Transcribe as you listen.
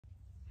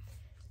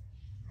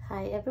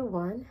Hi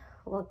everyone,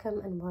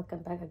 welcome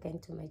back again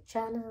to my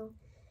channel.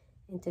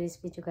 In today's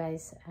video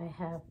guys, I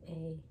have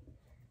a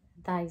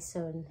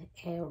Dyson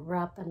air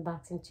wrap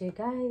unboxing to you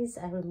guys.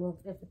 I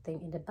removed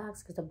everything in the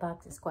box because the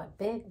box is quite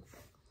big.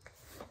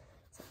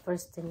 So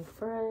first thing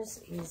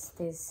first is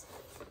this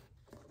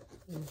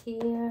in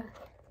here.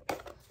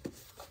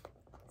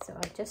 So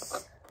I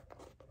just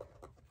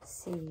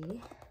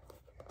see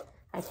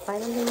I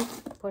finally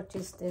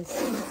purchased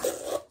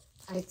this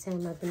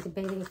item. I've been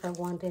debating if I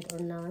want it or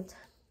not.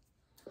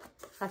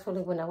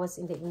 Actually, when I was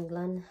in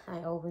England,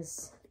 I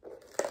always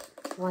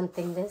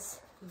wanting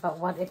this. But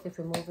what if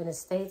we move in the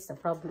States? The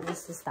problem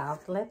is the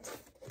outlet,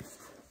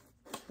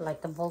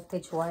 like the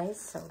voltage wise.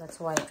 So that's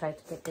why I tried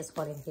to get this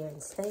one in here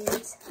in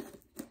States.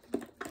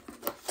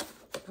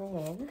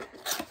 And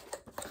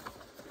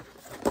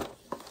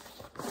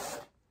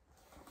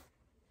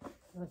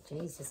oh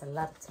Jesus, a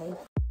lot of tape.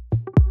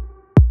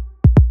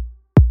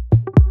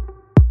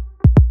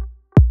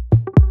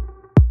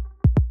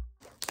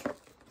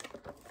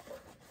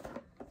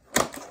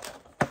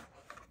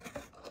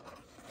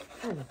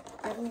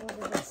 I don't know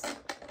what it is.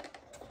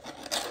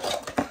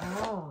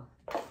 Oh,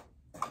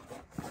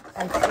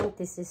 I think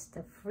this is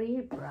the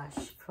free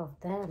brush from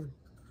them.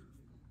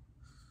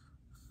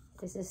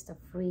 This is the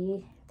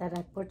free that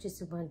I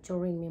purchased one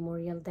during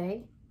Memorial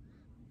Day.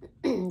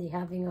 They're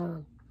having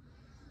a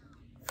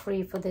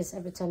free for this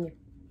every time you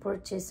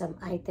purchase some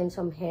items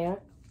from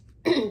hair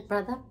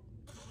product.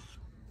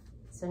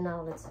 So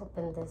now let's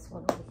open this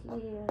one over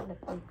here, the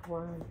big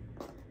one.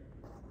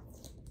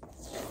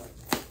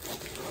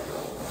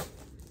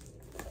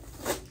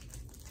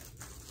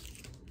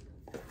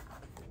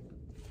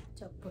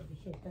 So put it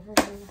here down.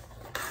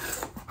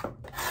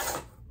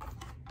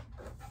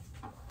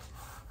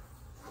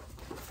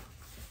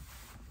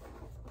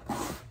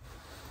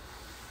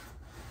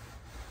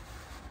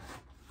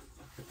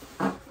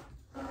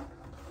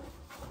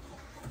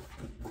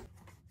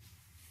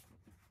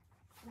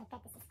 My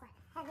God, this is quite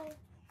heavy.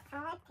 I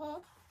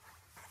picked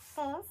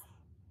this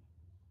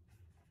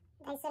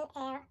Dyson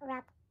Air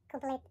Wrap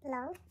Complete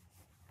Long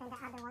than the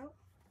other one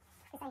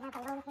because I have a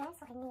long hair,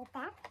 so I need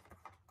that.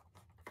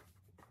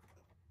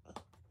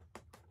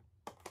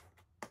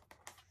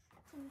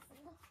 Let me see.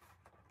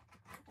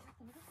 Okay,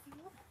 open this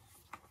side.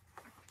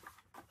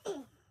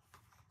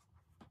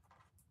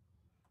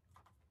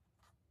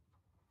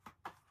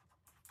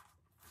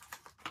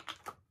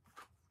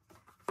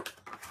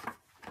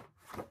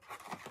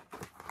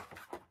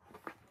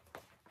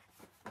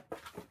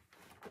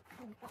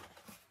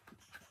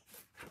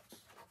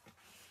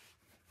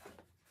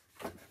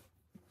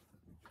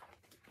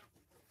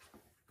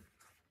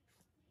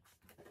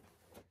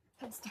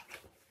 I'm stuck.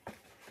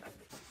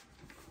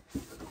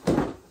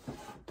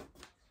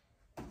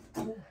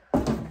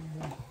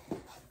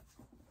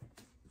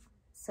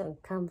 So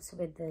it comes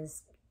with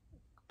this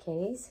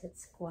case.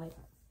 It's quite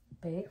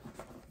big.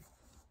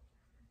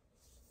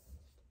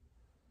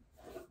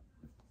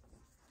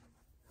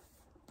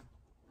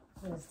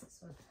 What is this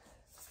one?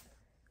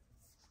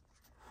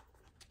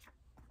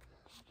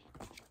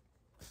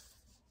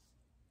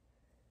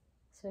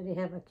 So they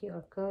have a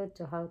QR code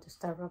to how to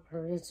start up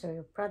and register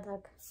your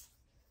product.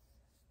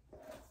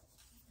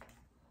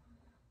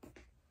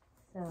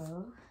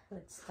 So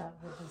let's start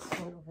with this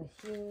one over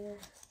here.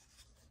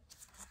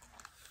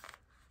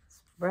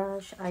 This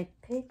brush I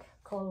pick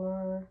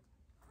color.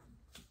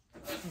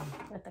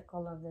 What the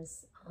color of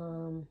this?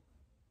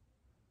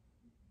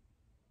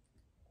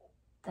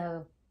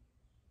 The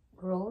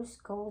rose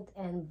gold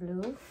and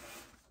blue.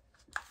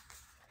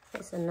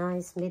 It's a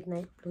nice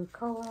midnight blue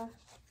color.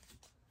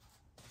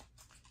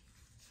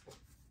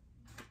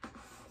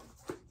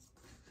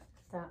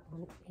 That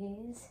one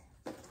is.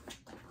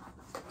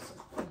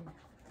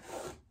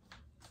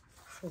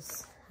 This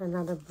is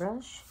another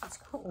brush. It's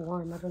quite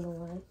warm. I don't know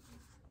why.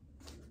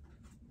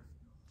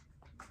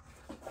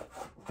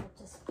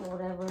 Just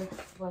whatever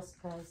was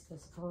guys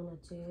was gonna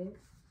do.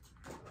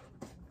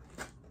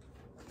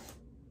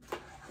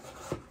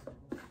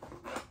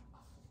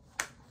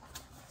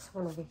 This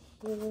one over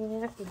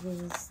here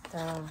is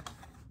the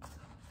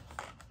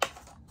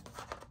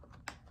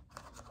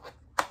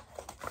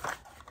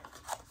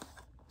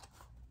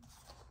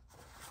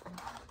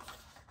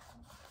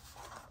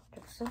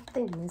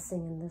something missing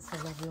in this one,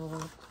 I don't know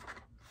what.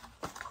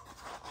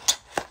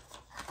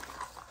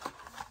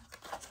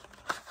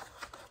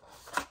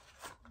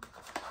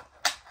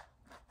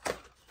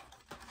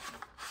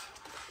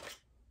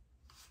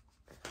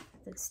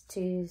 There's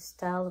two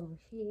styles over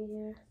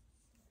here.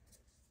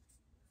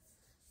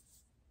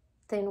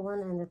 Thin one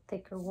and the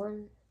thicker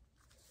one.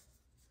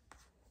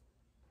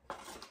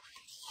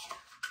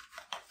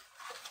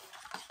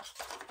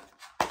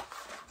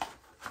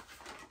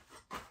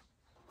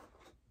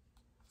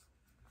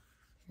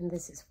 And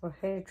this is for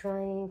hair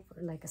drying,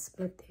 for like a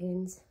split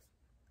ends.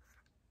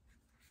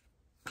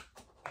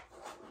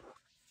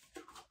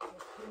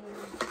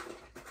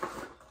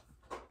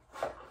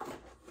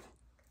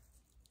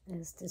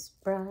 There's this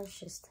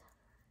brush, it's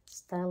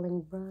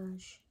styling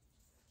brush.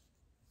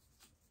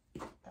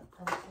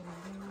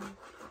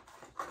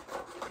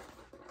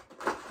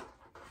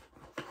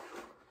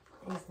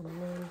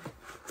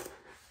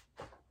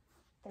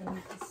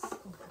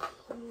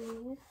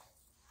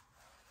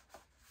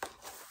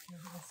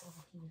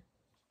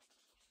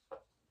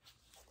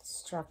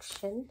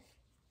 instruction,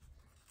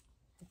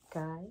 a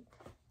guide,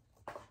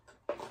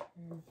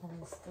 and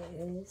as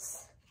there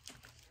is,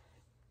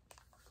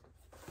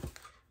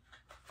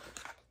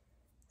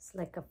 it's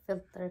like a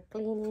filter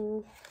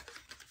cleaning.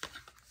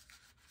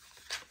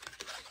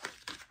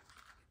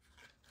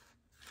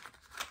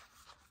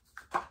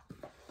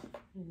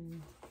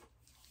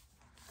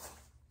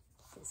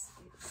 This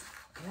is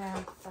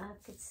grab back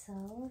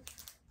itself.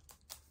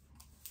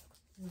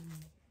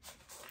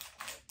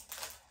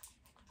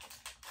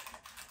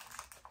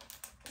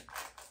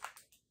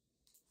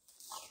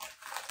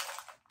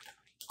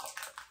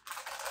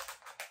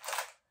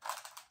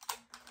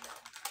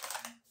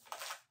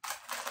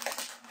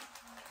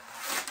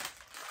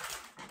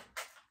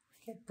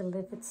 I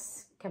believe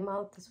it's come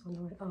out this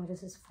one. Oh,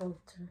 this is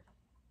filter.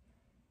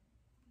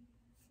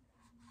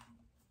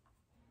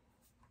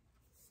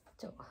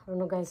 So I don't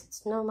know, guys,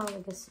 it's normal. I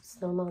guess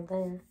it's normal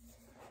there.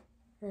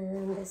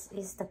 And this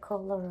is the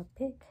color I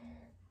pick.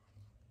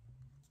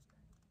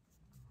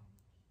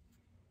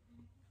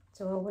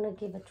 So I want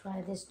to give a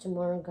try this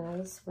tomorrow,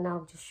 guys. Now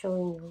I'm just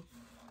showing you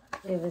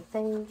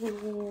everything in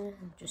here.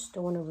 I just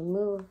don't want to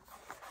remove.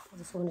 I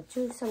just want to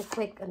do some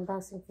quick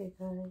unboxing for you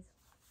guys.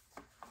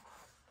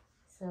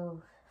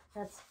 So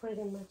that's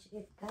pretty much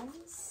it,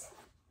 guys.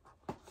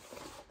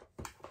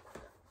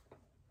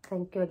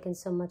 Thank you again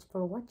so much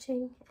for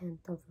watching, and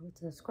don't forget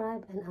to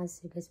subscribe, and I'll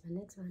see you guys in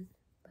my next one.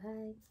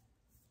 Bye.